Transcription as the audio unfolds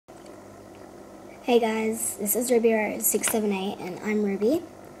Hey guys, this is Ruby678 and I'm Ruby.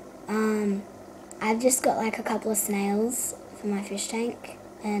 I've just got like a couple of snails for my fish tank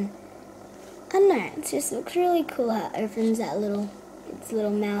and I don't know, it just looks really cool how it opens its little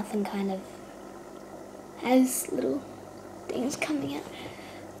mouth and kind of has little things coming out.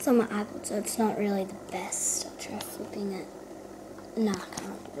 It's on my iPod so it's not really the best. I'll try flipping it. No, I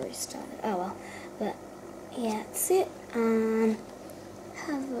can't restart it. Oh well. But yeah, that's it.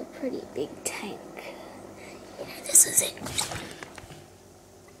 Have a pretty big tank. Yeah, this is it.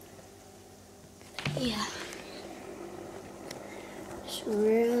 Yeah. Just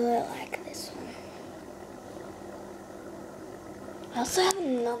really like this one. I also have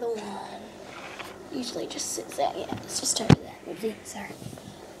another one. Usually just sits there. Yeah, it's just over there. Oopsie, sorry.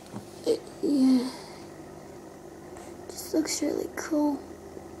 Yeah. Just looks really cool.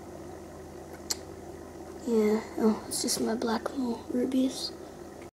 Yeah. Oh, it's just my black little rubies.